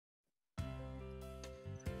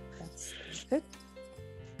Good.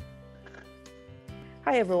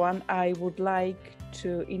 Hi everyone, I would like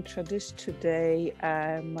to introduce today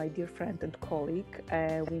my dear friend and colleague.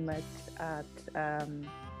 We met at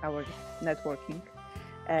our networking.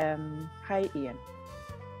 Hi Ian.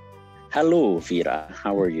 Hello Vera,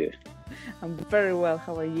 how are you? I'm very well,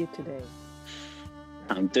 how are you today?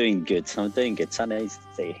 I'm doing good, It's a nice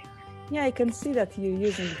day. Yeah, I can see that you're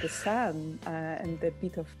using the sun and a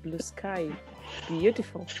bit of blue sky.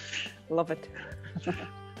 Beautiful, love it.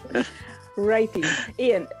 Righty,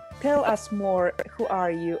 Ian, tell us more, who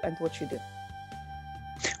are you and what you do?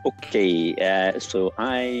 Okay, so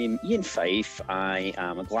I'm Ian Fyfe. I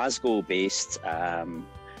am a Glasgow-based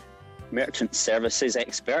merchant services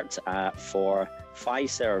expert for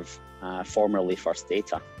Fiserv, formerly First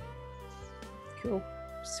Data. Cool,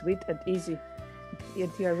 sweet and easy.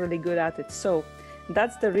 And you are really good at it. So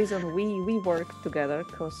that's the reason we work together,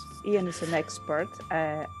 because Ian is an expert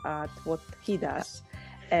at what he does.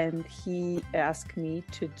 And he asked me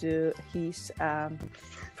to do his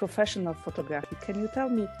professional photography. Can you tell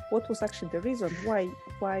me what was actually the reason why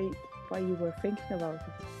you were thinking about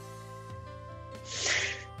it?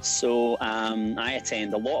 So I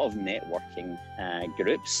attend a lot of networking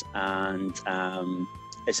groups, and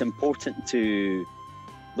it's important to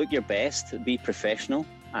look your best, be professional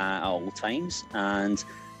at all times, and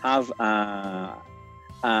have a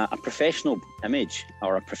professional image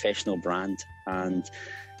or a professional brand. And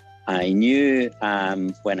I knew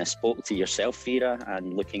when I spoke to yourself, Vera,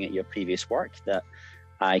 and looking at your previous work, that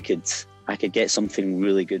I could get something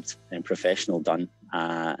really good and professional done,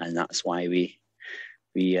 and that's why I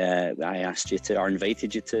asked you to, or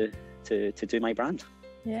invited you to do my brand.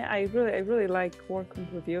 Yeah, I really like working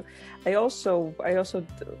with you. I also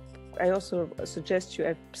suggest you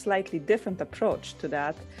a slightly different approach to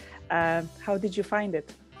that. How did you find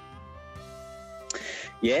it?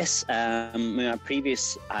 Yes, my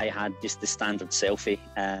previous, I had just the standard selfie.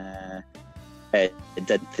 It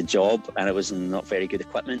did the job, and it was not very good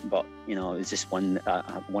equipment, but it was just one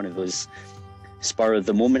of those spur of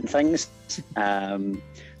the moment things.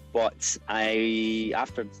 But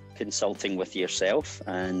after consulting with yourself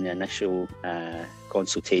and the initial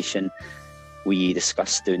consultation, we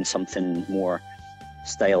discussed doing something more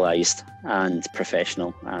stylized and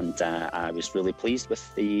professional, and I was really pleased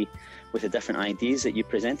with the different ideas that you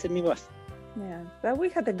presented me with. Yeah, well, we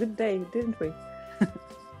had a good day, didn't we?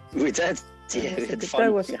 We did. Yeah, we had fun.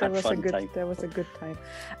 That was a good time.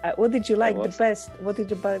 What did you like the best? What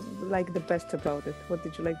did you like the best about it? What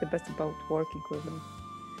did you like the best about working with me?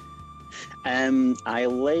 I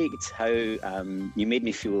liked how you made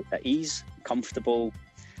me feel at ease, comfortable,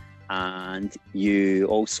 and you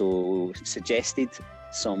also suggested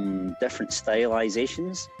some different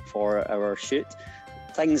stylizations for our shoot.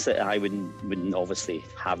 Things that I wouldn't obviously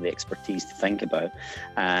have the expertise to think about,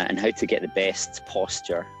 and how to get the best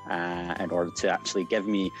posture in order to actually give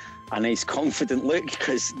me a nice confident look,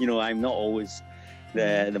 because I'm not always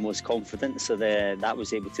the most confident, so that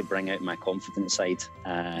was able to bring out my confident side,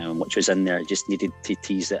 which was in there. I just needed to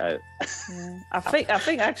tease it out. Yeah. I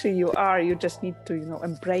think actually you just need to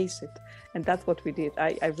embrace it, and that's what we did.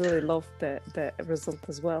 I really loved the result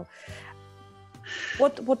as well.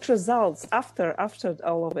 What results after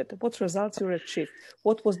all of it? What results you achieved?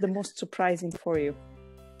 What was the most surprising for you?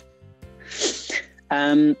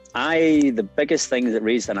 The biggest thing that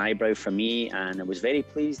raised an eyebrow for me, and I was very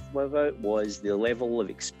pleased about, was the level of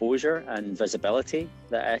exposure and visibility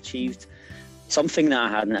that I achieved. Something that I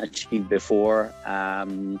hadn't achieved before.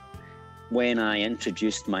 When I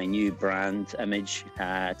introduced my new brand image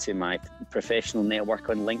to my professional network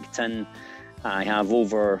on LinkedIn, I have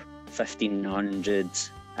over 1,500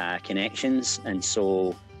 connections, and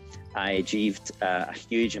so I achieved a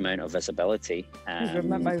huge amount of visibility I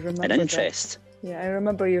remember and interest. That. Yeah, I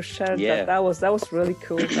remember you shared that. That was really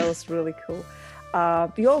cool. That was really cool.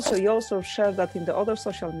 You also shared that in the other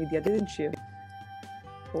social media, didn't you?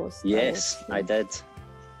 Yes, I did.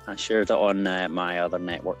 I shared it on my other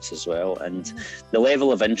networks as well, and the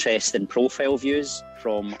level of interest in profile views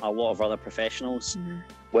from a lot of other professionals,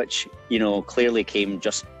 which clearly came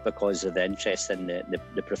just because of the interest in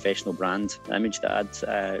the professional brand image that I'd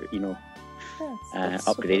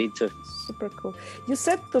upgraded to. Super cool. You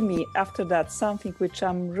said to me after that something which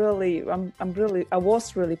I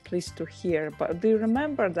was really pleased to hear. But do you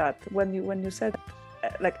remember that when you said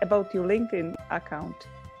about your LinkedIn account?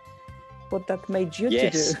 What that made you to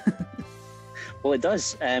do? Well, it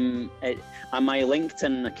does. My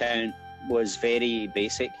LinkedIn account was very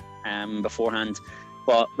basic beforehand,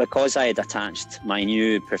 but because I had attached my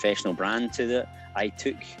new professional brand to it, I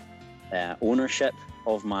took ownership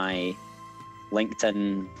of my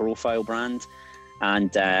LinkedIn profile brand,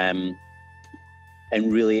 and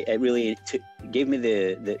really, gave me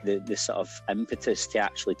the sort of impetus to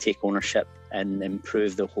actually take ownership and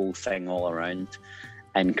improve the whole thing all around,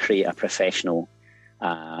 and create a professional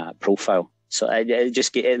profile. So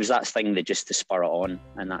it was that thing that just to spur it on,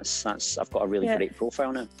 and that's I've got a really great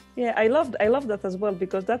profile now. Yeah, I love that as well,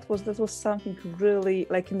 because that was something really,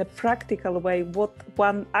 like, in a practical way.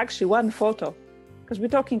 One photo, because we're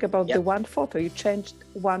talking about the one photo. You changed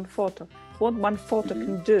one photo. What one photo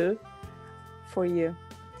can do for you.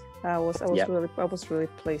 I was really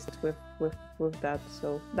pleased with that.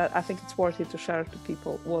 So that, I think it's worth it to share to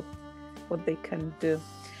people what they can do.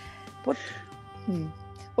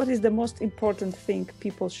 What is the most important thing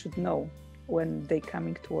people should know when they're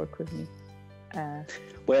coming to work with me?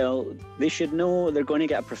 Well, they should know they're going to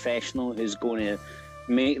get a professional who's going to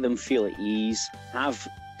make them feel at ease, have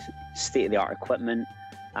state-of-the-art equipment,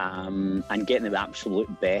 and getting the absolute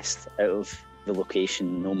best out of the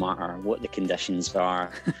location, no matter what the conditions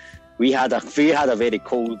are. We had a very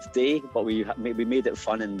cold day, but we made it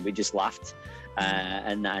fun, and we just laughed,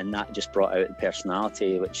 and that just brought out the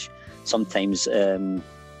personality, which sometimes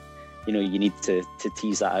you need to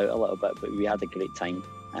tease that out a little bit. But we had a great time,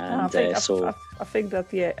 and I think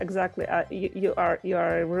that exactly. You are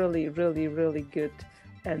a really, really, really good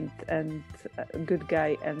and a good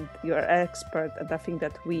guy, and you're an expert, and I think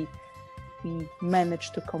that we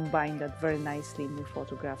managed to combine that very nicely in your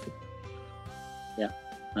photography. Yeah,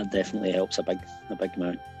 that definitely helps a big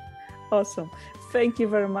amount. Awesome. Thank you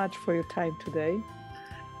very much for your time today.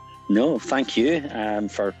 No, thank you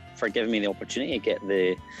for giving me the opportunity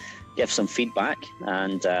to give some feedback,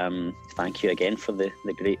 and thank you again for the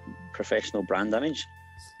great professional brand image.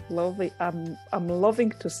 Lovely. I'm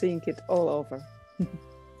loving to seeing it all over.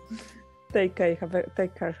 Take care. Have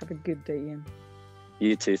a good day, Ian.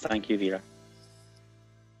 You too. Thank you, Vera.